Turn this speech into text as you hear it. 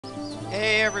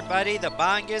Hey everybody, the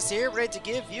Bongus here, ready to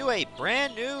give you a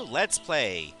brand new Let's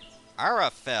Play,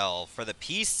 Arafel for the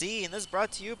PC, and this is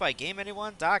brought to you by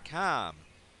GameAnyone.com.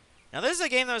 Now this is a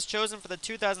game that was chosen for the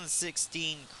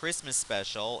 2016 Christmas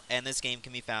special, and this game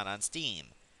can be found on Steam.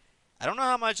 I don't know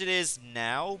how much it is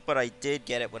now, but I did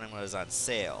get it when it was on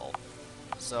sale.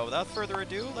 So without further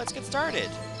ado, let's get started.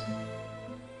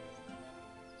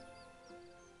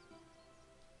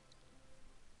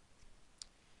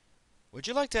 Would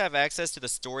you like to have access to the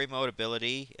story mode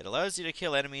ability? It allows you to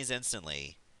kill enemies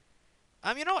instantly.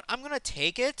 You know what? I'm going to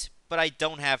take it, but I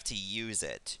don't have to use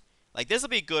it. Like, this will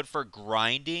be good for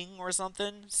grinding or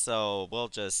something, so we'll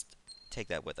just take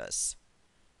that with us.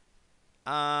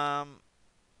 I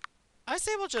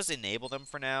say we'll just enable them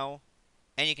for now,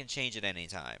 and you can change it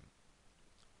anytime.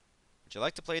 Would you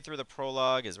like to play through the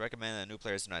prologue? Is recommended that new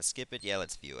players do not skip it. Yeah,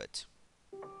 let's view it.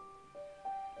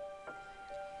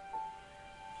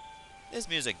 This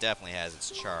music definitely has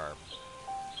its charm.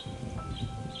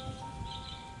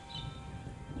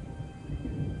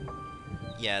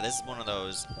 Yeah, this is one of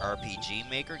those RPG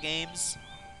Maker games.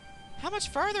 How much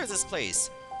farther is this place?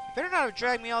 You better not have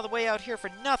dragged me all the way out here for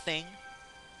nothing.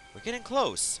 We're getting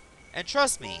close. And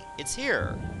trust me, it's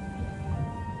here.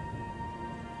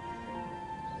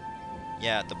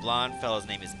 Yeah, the blonde fellow's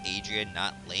name is Adrian,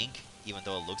 not Link, even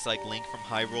though it looks like Link from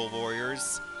Hyrule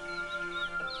Warriors.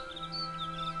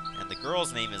 And the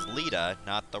girl's name is Lita,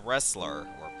 not the wrestler,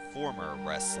 or former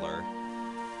wrestler.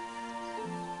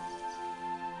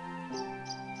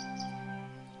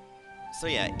 So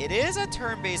yeah, it is a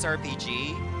turn-based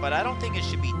RPG, but I don't think it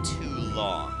should be too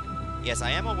long. Yes, I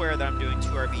am aware that I'm doing 2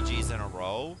 RPGs in a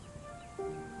row.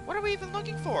 What are we even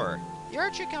looking for? The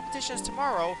archery competition is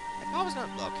tomorrow. I was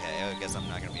gonna... Okay, I guess I'm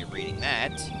not gonna be reading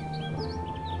that.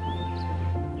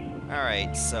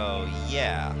 Alright, so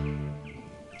yeah.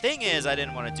 Thing is, I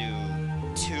didn't want to do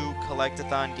 2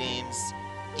 collectathon games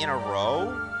in a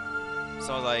row.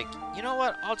 So I was like, you know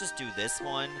what? I'll just do this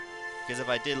one. Because if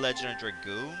I did Legend of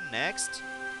Dragoon next,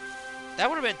 that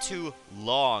would have been 2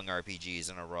 long RPGs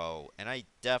in a row. And I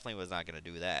definitely was not going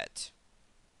to do that.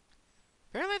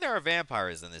 Apparently there are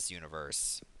vampires in this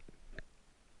universe.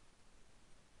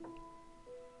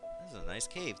 This is a nice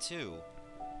cave, too.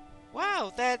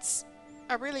 Wow, that's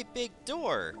a really big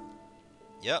door.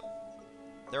 Yep.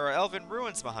 There are elven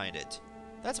ruins behind it.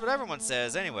 That's what everyone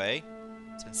says, anyway.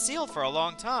 It's been sealed for a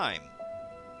long time.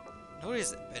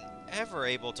 Nobody's been ever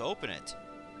able to open it.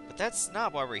 But that's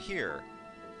not why we're here.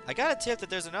 I got a tip that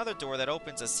there's another door that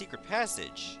opens a secret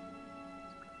passage.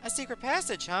 A secret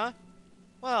passage, huh?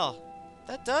 Well,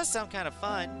 that does sound kind of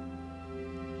fun.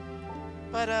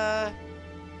 But,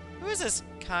 who is this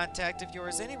contact of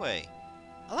yours anyway?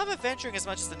 I love adventuring as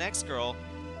much as the next girl,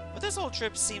 but this whole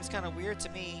trip seems kind of weird to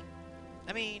me.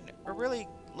 I mean, we're really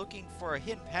looking for a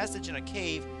hidden passage in a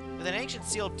cave with an ancient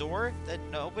sealed door that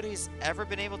nobody's ever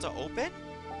been able to open?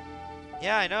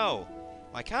 Yeah, I know.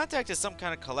 My contact is some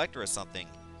kind of collector or something.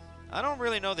 I don't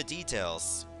really know the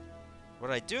details. What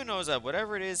I do know is that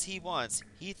whatever it is he wants,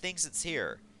 he thinks it's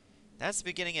here. That's the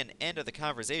beginning and end of the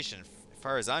conversation, as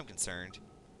far as I'm concerned.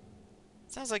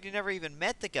 Sounds like you never even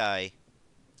met the guy.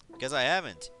 Because I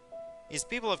haven't. These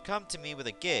people have come to me with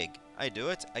a gig. I do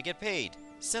it, I get paid.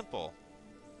 Simple.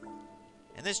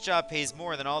 And this job pays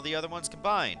more than all the other ones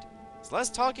combined. It's less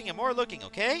talking and more looking,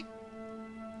 okay?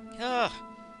 Ugh.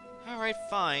 Alright,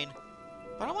 fine.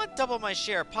 But I want double my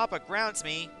share. Papa grounds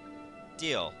me.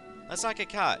 Deal. Let's not get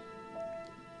caught.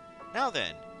 Now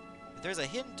then, if there's a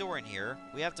hidden door in here,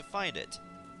 we have to find it.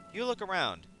 You look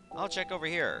around. I'll check over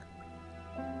here.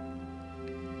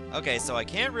 Okay, so I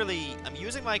can't really... I'm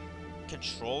using my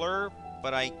controller,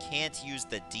 but I can't use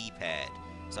the D-pad.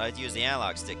 So I have to use the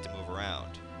analog stick to move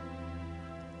around.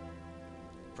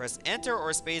 Press enter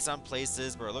or space on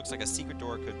places where it looks like a secret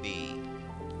door could be.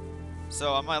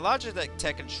 So on my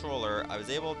Logitech controller, I was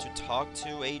able to talk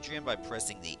to Adrian by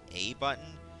pressing the A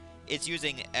button. It's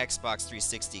using Xbox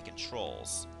 360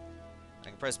 controls. I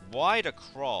can press Y to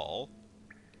crawl.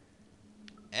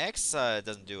 X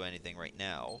doesn't do anything right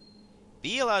now.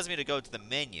 B allows me to go to the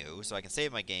menu, so I can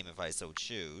save my game if I so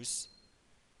choose.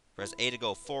 Press A to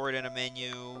go forward in a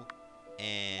menu.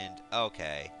 And,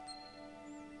 okay.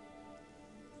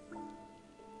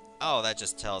 Oh, that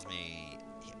just tells me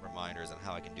reminders on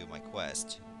how I can do my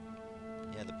quest.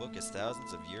 Yeah, the book is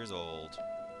thousands of years old.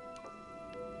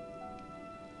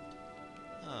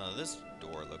 Oh, this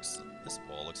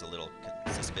wall looks a little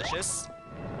suspicious.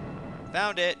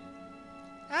 Found it.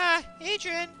 Ah,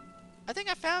 Adrian! I think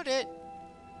I found it.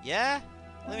 Yeah?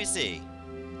 Let me see.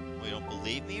 Well, you don't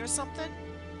believe me or something?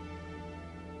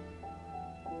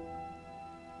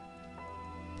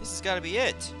 This has got to be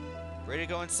it. Ready to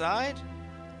go inside?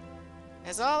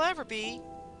 As I'll ever be.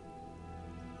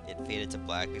 It faded to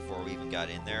black before we even got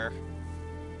in there.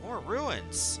 More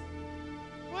ruins.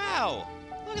 Wow!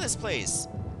 Look at this place.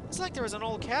 It's like there was an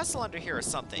old castle under here or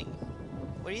something.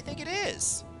 What do you think it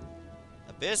is?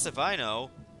 Abyss, if I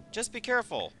know. Just be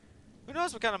careful. Who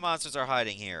knows what kind of monsters are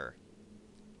hiding here?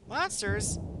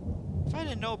 Monsters? If I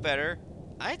didn't know better,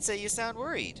 I'd say you sound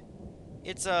worried.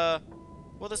 It's, well,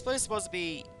 this place is supposed to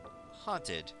be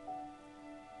haunted.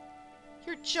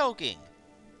 You're joking.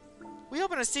 We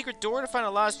opened a secret door to find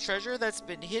a lost treasure that's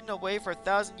been hidden away for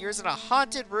 1,000 years in a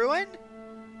haunted ruin?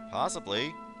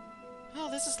 Possibly.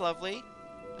 Oh, this is lovely.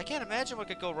 I can't imagine what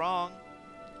could go wrong.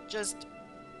 Just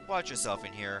watch yourself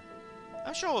in here.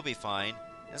 I'm sure we'll be fine.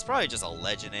 It's probably just a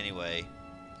legend anyway.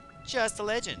 Just a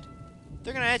legend.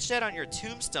 They're gonna etch that on your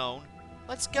tombstone.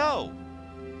 Let's go.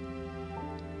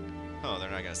 Oh,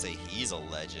 they're not gonna say he's a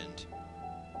legend.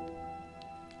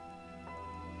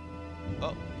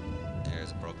 Oh,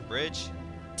 there's a broken bridge.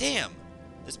 Damn!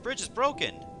 This bridge is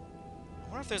broken. I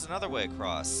wonder if there's another way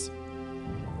across.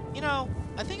 You know,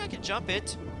 I think I can jump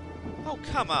it. Oh,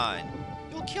 come on.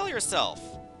 You'll kill yourself.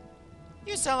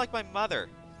 You sound like my mother.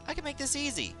 I can make this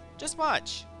easy. Just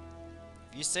watch.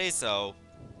 If you say so.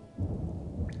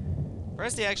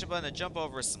 Press the action button to jump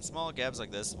over some small gaps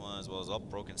like this one, as well as up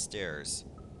broken stairs.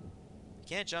 If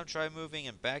you can't jump, try moving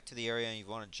and back to the area you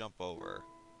want to jump over.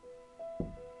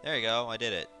 There you go, I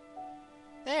did it.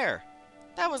 There!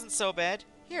 That wasn't so bad.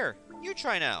 Here, you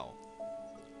try now.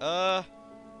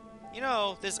 You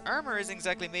know, this armor isn't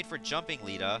exactly made for jumping,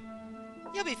 Lita.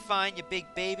 You'll be fine, you big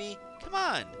baby. Come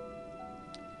on.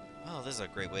 Oh, this is a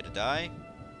great way to die.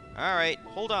 Alright,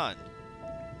 hold on.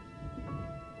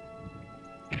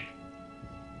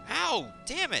 Ow!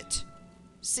 Damn it!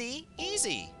 See?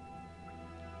 Easy.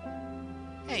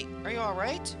 Hey, are you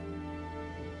alright?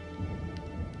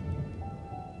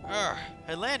 Ugh,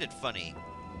 I landed funny.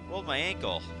 Rolled my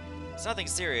ankle. It's nothing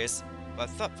serious, but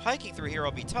I thought hiking through here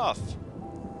will be tough.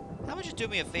 How would you do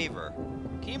me a favor?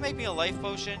 Can you make me a life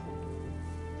potion?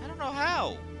 I don't know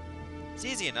how. It's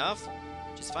easy enough.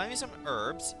 Just find me some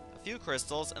herbs, a few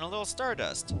crystals, and a little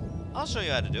stardust. I'll show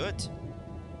you how to do it.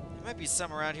 There might be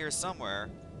some around here somewhere.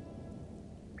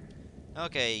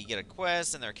 Okay, you get a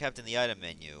quest, and they're kept in the item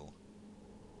menu.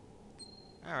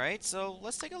 Alright, so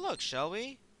let's take a look, shall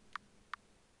we?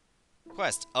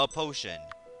 Quest, a potion.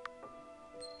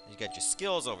 You got your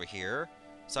skills over here.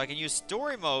 So I can use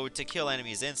story mode to kill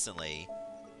enemies instantly.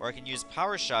 Or I can use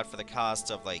power shot for the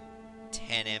cost of like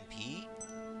 10 MP.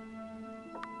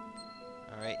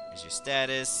 Alright, here's your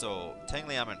status. So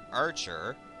technically I'm an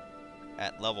archer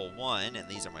at level 1, and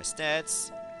these are my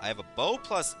stats. I have a bow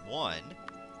 +1.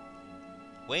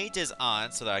 Weight is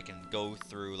on so that I can go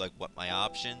through like what my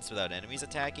options without enemies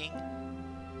attacking.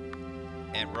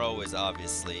 And row is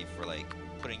obviously for like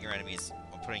putting your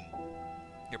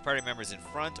party members in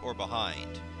front or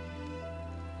behind.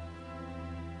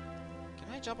 Can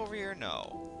I jump over here?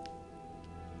 No.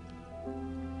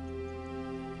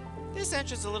 This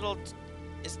entrance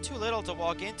is too little to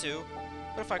walk into,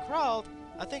 but if I crawled,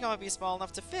 I think I might be small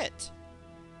enough to fit.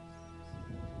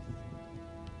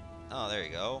 Oh, there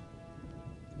you go.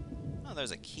 Oh,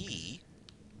 there's a key.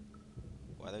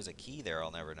 Why there's a key there,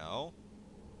 I'll never know.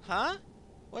 Huh?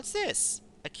 What's this?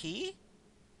 A key?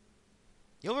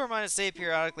 You'll be reminded to save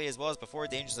periodically as well as before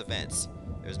dangerous events.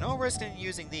 There's no risk in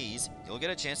using these. You'll get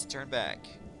a chance to turn back.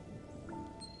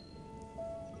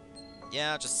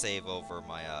 Yeah, I'll just save over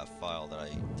my file that I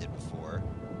did before.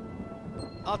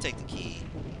 I'll take the key.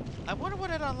 I wonder what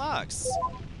it unlocks.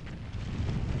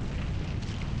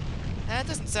 That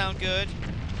doesn't sound good.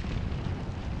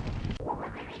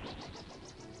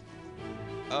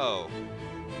 Oh.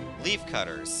 Leaf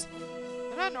cutters.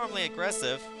 They're not normally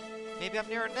aggressive. Maybe I'm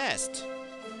near a nest.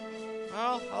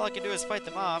 Well, all I can do is fight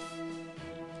them off.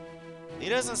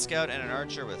 Lita is a scout and an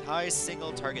archer with high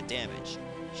single target damage.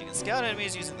 She can scout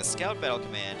enemies using the scout battle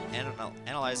command and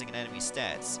analyzing an enemy's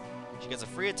stats. She gets a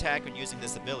free attack when using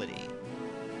this ability.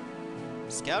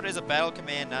 Scout is a battle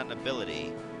command, not an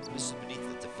ability. Switches beneath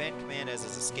the defend command as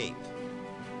his escape.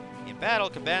 In battle,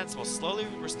 combatants will slowly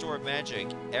restore magic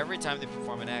every time they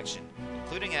perform an action,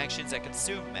 including actions that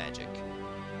consume magic.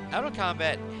 Out of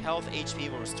combat, health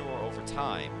HP will restore over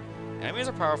time. Enemies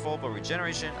are powerful, but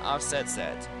regeneration offsets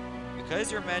that.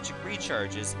 Because your magic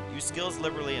recharges, use skills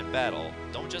liberally in battle,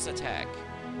 don't just attack.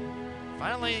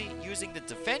 Finally, using the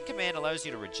defend command allows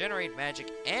you to regenerate magic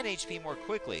and HP more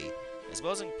quickly, as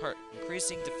well as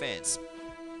increasing defense.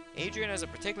 Adrian has a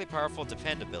particularly powerful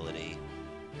defend ability.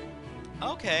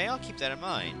 Okay, I'll keep that in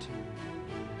mind.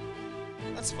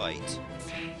 Let's fight.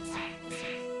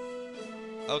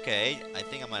 Okay, I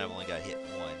think I might have only got hit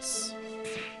once.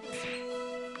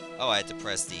 Oh, I had to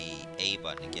press the A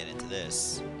button to get into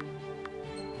this.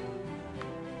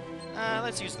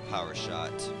 Let's use the power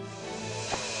shot.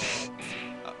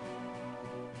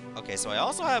 Okay, so I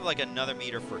also have like another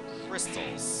meter for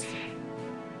crystals.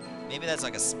 Maybe that's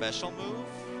like a special move?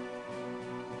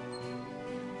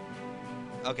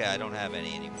 Okay, I don't have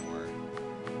any anymore.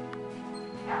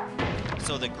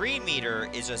 So the green meter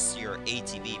is just your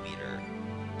ATB meter.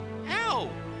 Ow!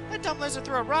 That dumb lizard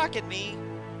threw a rock at me!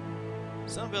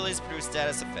 Some abilities produce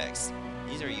status effects.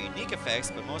 These are unique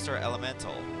effects, but most are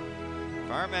elemental.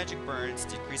 Fire magic burns,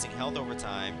 decreasing health over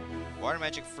time. Water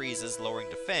magic freezes, lowering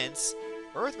defense.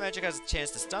 Earth magic has a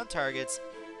chance to stun targets.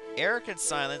 Air can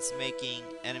silence, making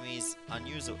enemies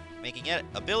unusable,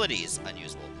 abilities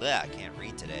unusable. Bleh, I can't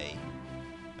read today.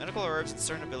 Medical herbs and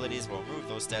certain abilities will remove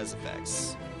those status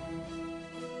effects.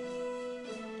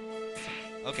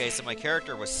 Okay, so my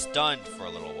character was stunned for a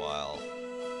little while.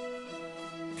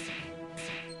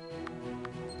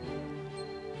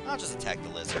 I'll just attack the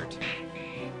lizard.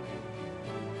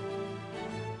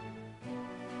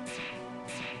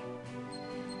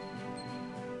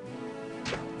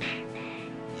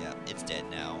 Yeah, it's dead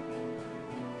now.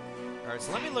 Alright,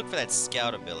 so let me look for that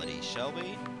scout ability, shall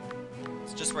we?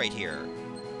 It's just right here.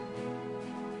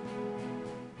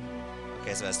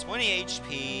 Okay, so that's 20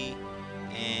 HP,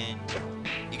 and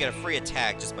you get a free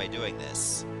attack just by doing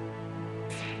this.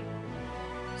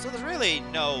 So there's really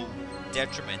no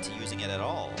detriment to using it at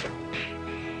all.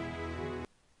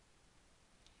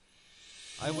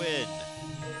 I win.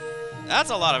 That's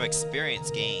a lot of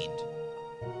experience gained.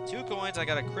 2 coins, I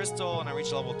got a crystal, and I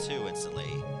reached level 2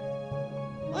 instantly.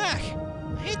 Black!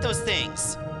 I hate those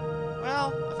things!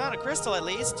 Well, I found a crystal at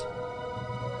least.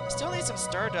 I still need some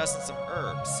stardust and some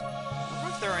herbs. I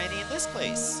wonder if there are any in this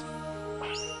place.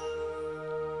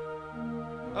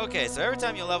 Okay, so every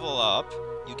time you level up,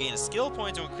 you gain a skill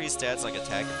point to increase stats like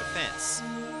attack and defense.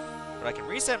 But I can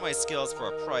reset my skills for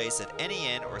a price at any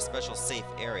inn or special safe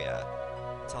area.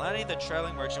 Talani the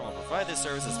traveling merchant will provide this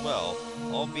service as well,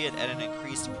 albeit at an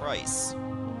increased price.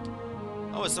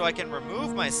 Oh, so I can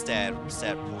remove my stat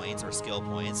points or skill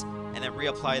points and then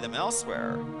reapply them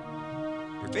elsewhere.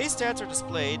 Your base stats are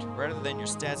displayed rather than your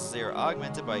stats as they are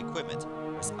augmented by equipment.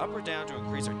 Press up or down to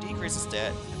increase or decrease a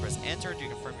stat, and press enter to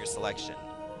confirm your selection.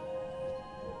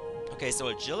 Okay, so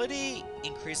agility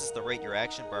increases the rate your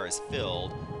action bar is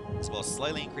filled, as well as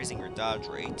slightly increasing your dodge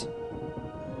rate.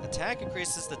 Attack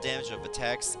increases the damage of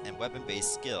attacks and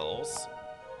weapon-based skills.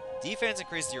 Defense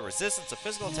increases your resistance to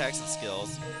physical attacks and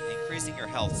skills, increasing your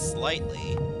health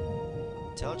slightly.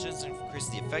 Intelligence increases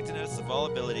the effectiveness of all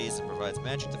abilities and provides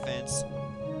magic defense.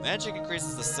 Magic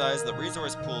increases the size of the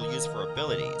resource pool used for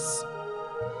abilities.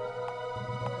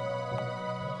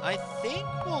 I think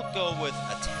we'll go with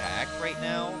attack right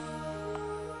now.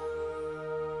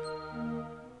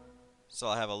 So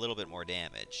I'll have a little bit more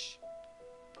damage.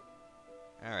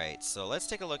 Alright, so let's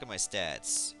take a look at my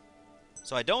stats.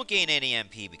 So I don't gain any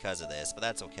MP because of this, but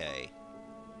that's okay.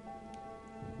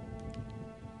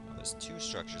 Well, there's 2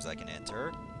 structures I can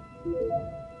enter.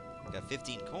 Got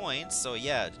 15 coins, so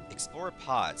yeah, explore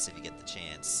pots if you get the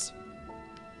chance.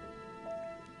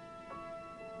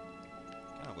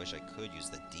 Kinda wish I could use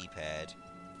the D-pad.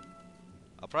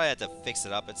 I'll probably have to fix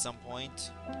it up at some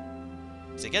point.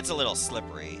 So it gets a little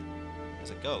slippery.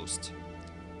 There's a ghost.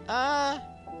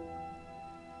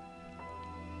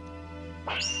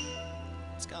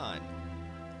 It's gone.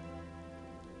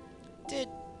 Did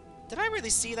I really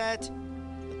see that?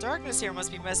 The darkness here must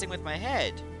be messing with my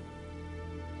head.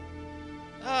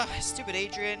 Ugh, stupid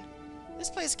Adrian.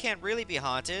 This place can't really be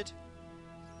haunted.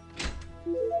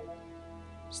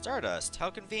 Stardust, how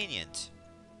convenient.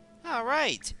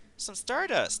 Alright, some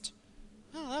stardust.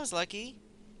 Oh, that was lucky.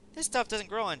 This stuff doesn't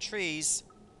grow on trees.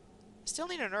 I still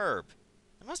need an herb.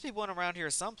 There must be one around here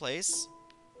someplace.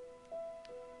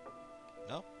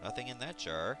 Nope, nothing in that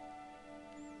jar.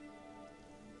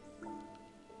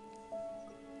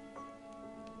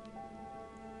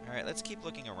 Alright, let's keep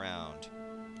looking around.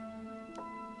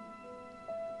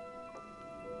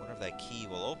 Wonder if that key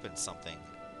will open something.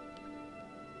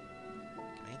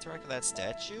 Can I interact with that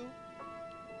statue?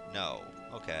 No.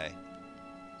 Okay.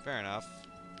 Fair enough.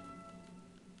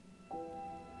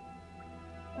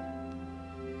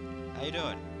 How you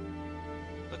doing?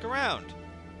 Look around.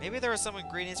 Maybe there are some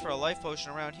ingredients for a life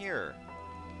potion around here.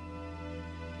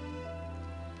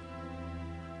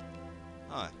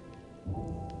 Huh.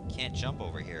 Can't jump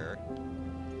over here.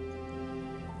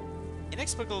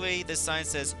 Inexplicably, this sign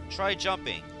says, try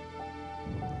jumping.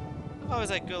 I've always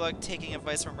had good luck taking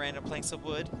advice from random planks of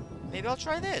wood. Maybe I'll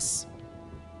try this.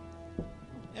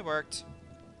 It worked.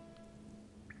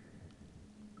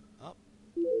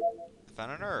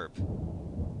 found an herb.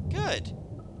 Good.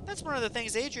 That's one of the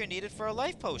things Adrian needed for a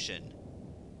life potion.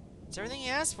 It's everything he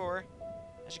asked for.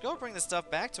 I should go bring the stuff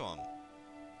back to him.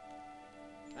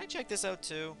 Can I check this out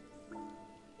too?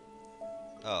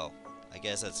 Oh, I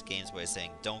guess that's the game's way of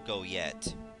saying don't go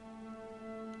yet.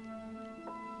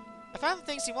 I found the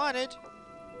things he wanted.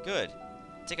 Good.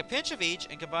 Take a pinch of each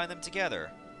and combine them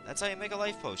together. That's how you make a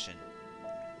life potion.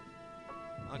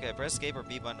 Okay, press escape or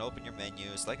B button to open your menu.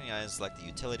 Selecting the item, select the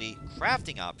utility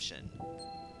crafting option.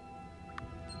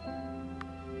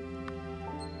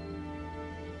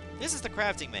 This is the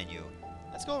crafting menu.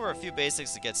 Let's go over a few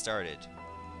basics to get started.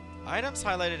 Items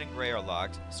highlighted in gray are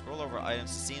locked. Scroll over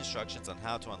items to see instructions on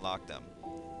how to unlock them.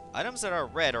 Items that are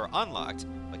red are unlocked,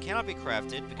 but cannot be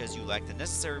crafted because you lack the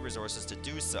necessary resources to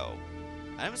do so.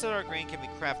 Items that are green can be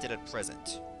crafted at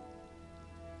present.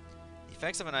 The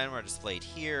effects of an item are displayed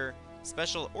here.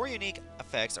 Special or unique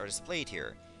effects are displayed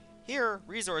here. Here,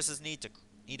 resources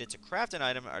needed to craft an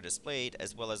item are displayed,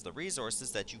 as well as the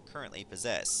resources that you currently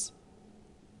possess.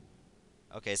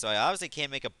 Okay, so I obviously can't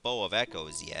make a bow of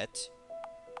echoes yet.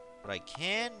 But I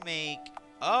can make...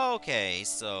 Okay,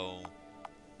 so...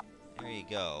 There you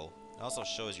go. It also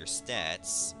shows your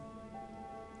stats.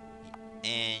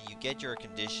 And you get your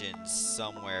conditions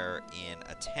somewhere in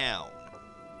a town.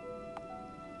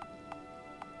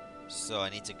 So I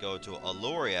need to go to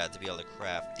Aluria to be able to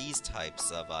craft these types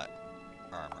of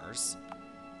armors.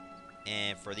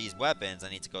 And for these weapons, I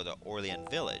need to go to Orlean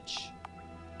Village.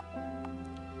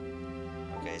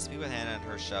 Okay, speak with Hannah and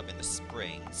her shop in the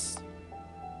Springs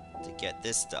to get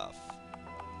this stuff.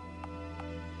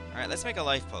 Alright, let's make a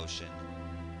life potion.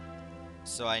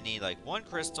 So I need like 1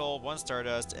 crystal, 1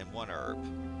 stardust, and 1 herb.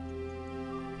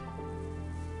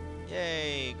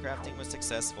 Yay, crafting was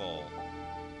successful.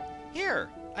 Here,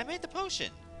 I made the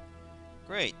potion.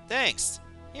 Great, thanks.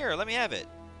 Here, let me have it.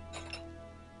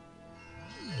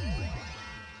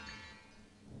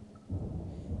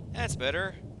 That's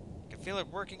better. I can feel it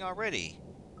working already.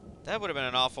 That would have been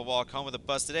an awful walk home with a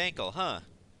busted ankle, huh?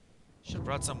 Should have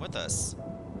brought some with us.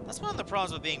 That's one of the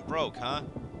problems with being broke, huh?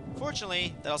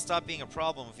 Fortunately, that'll stop being a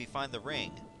problem if we find the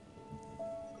ring.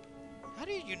 How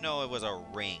did you know it was a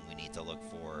ring we need to look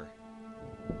for?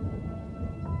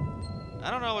 I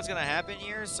don't know what's gonna happen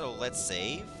here, so let's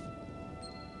save.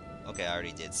 Okay, I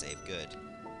already did save. Good.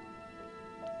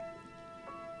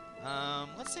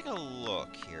 Let's take a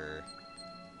look here.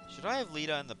 Should I have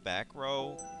Lita in the back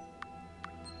row?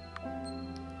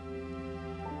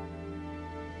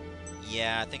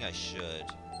 Yeah, I think I should.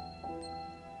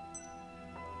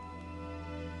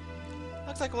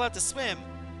 Looks like we'll have to swim.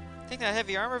 Think that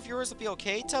heavy armor of yours will be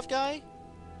okay, tough guy?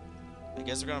 I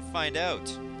guess we're gonna find out.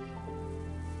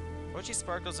 Rochi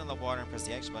sparkles in the water and press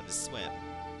the action button to swim.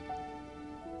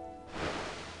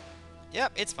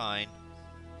 Yep, it's fine.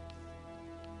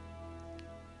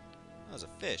 That was a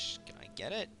fish. Can I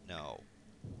get it? No.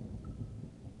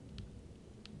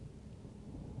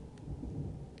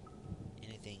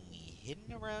 Anything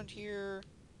hidden around here?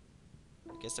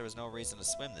 I guess there was no reason to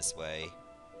swim this way.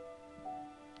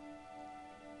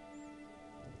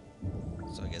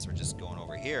 So I guess we're just going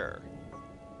over here.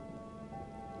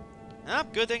 Ah,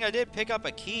 good thing I did pick up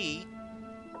a key.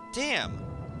 Damn.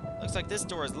 Looks like this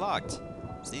door is locked.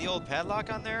 See the old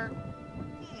padlock on there?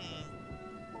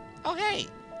 Oh, hey.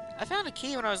 I found a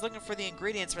key when I was looking for the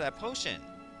ingredients for that potion.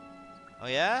 Oh,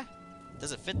 yeah?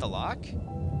 Does it fit the lock?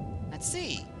 Let's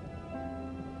see.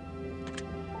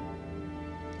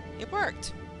 It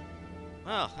worked.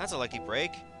 Well, that's a lucky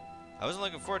break. I wasn't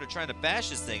looking forward to trying to bash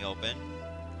this thing open.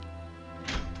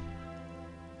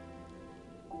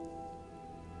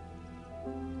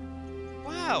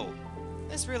 Wow!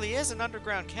 This really is an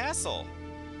underground castle.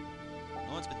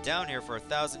 No one's been down here for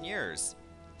 1,000 years.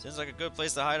 Seems like a good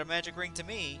place to hide a magic ring to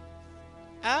me.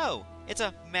 Oh, it's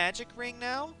a magic ring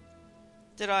now?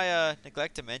 Did I,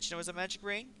 neglect to mention it was a magic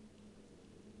ring?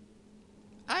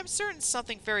 I'm certain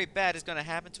something very bad is going to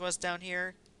happen to us down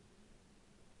here.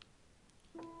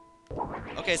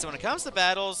 Okay, so when it comes to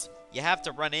battles, you have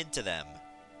to run into them.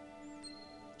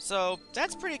 So,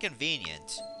 that's pretty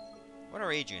convenient. What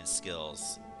are Adrian's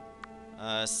skills?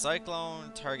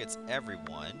 Cyclone targets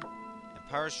everyone. And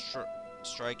Power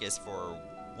Strike is for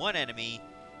one enemy.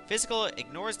 Physical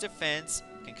ignores defense,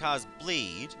 can cause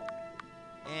bleed.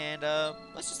 And,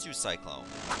 let's just do Cyclone.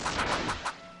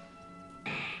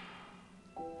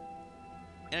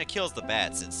 And it kills the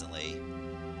bats instantly.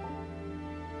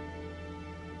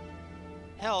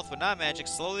 Health, but not magic,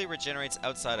 slowly regenerates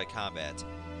outside of combat.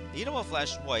 The item will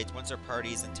flash white once our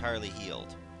party is entirely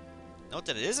healed. Note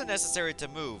that it isn't necessary to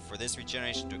move for this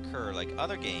regeneration to occur like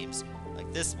other games,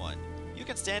 like this one. You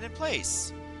can stand in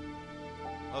place.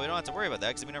 Well, we don't have to worry about that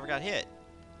because we never got hit.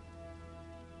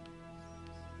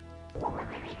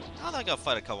 I think I'll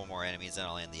fight a couple more enemies and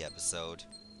I'll end the episode.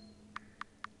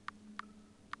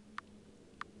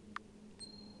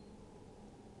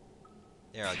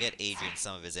 There, I'll get Adrian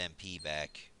some of his MP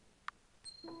back.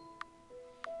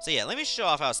 So yeah, let me show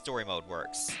off how story mode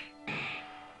works.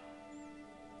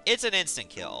 It's an instant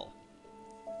kill.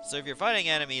 So if you're fighting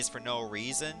enemies for no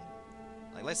reason,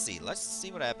 like let's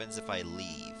see what happens if I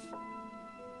leave.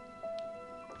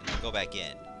 And then go back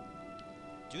in.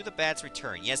 Do the bats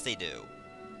return? Yes, they do.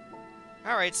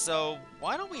 Alright, so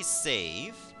why don't we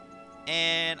save?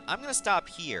 And I'm going to stop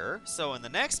here. So in the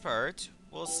next part,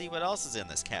 we'll see what else is in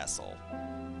this castle.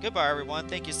 Goodbye, everyone.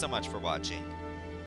 Thank you so much for watching.